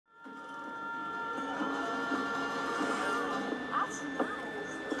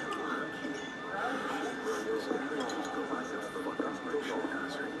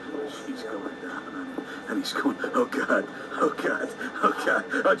Eddie's going, oh, God, oh, God, oh, God.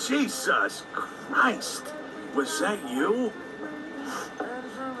 Oh, Jesus Christ. Was that you?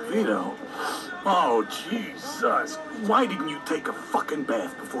 Vito. Oh, Jesus. Why didn't you take a fucking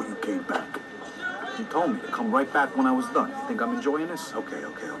bath before you came back? You told me to come right back when I was done. You think I'm enjoying this? Okay.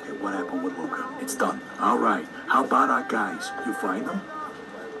 What happened with Luca? It's done. All right. How about our guys? You find them?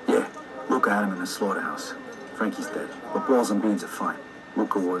 Yeah. Luca had him in the slaughterhouse. Frankie's dead. But balls and beans are fine.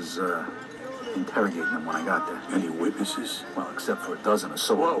 Luca was, interrogating him when I got there. Any witnesses? Well, except for a dozen or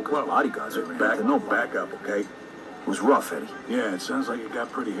so. Whoa. Bodyguards are Back up, okay? It was rough, Eddie. Yeah, it sounds like it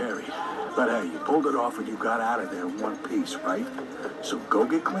got pretty hairy. But hey, you pulled it off and you got out of there in one piece, right? So go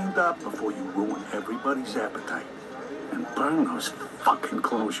get cleaned up before you ruin everybody's appetite. And burn those fucking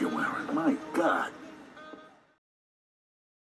clothes you're wearing. My God.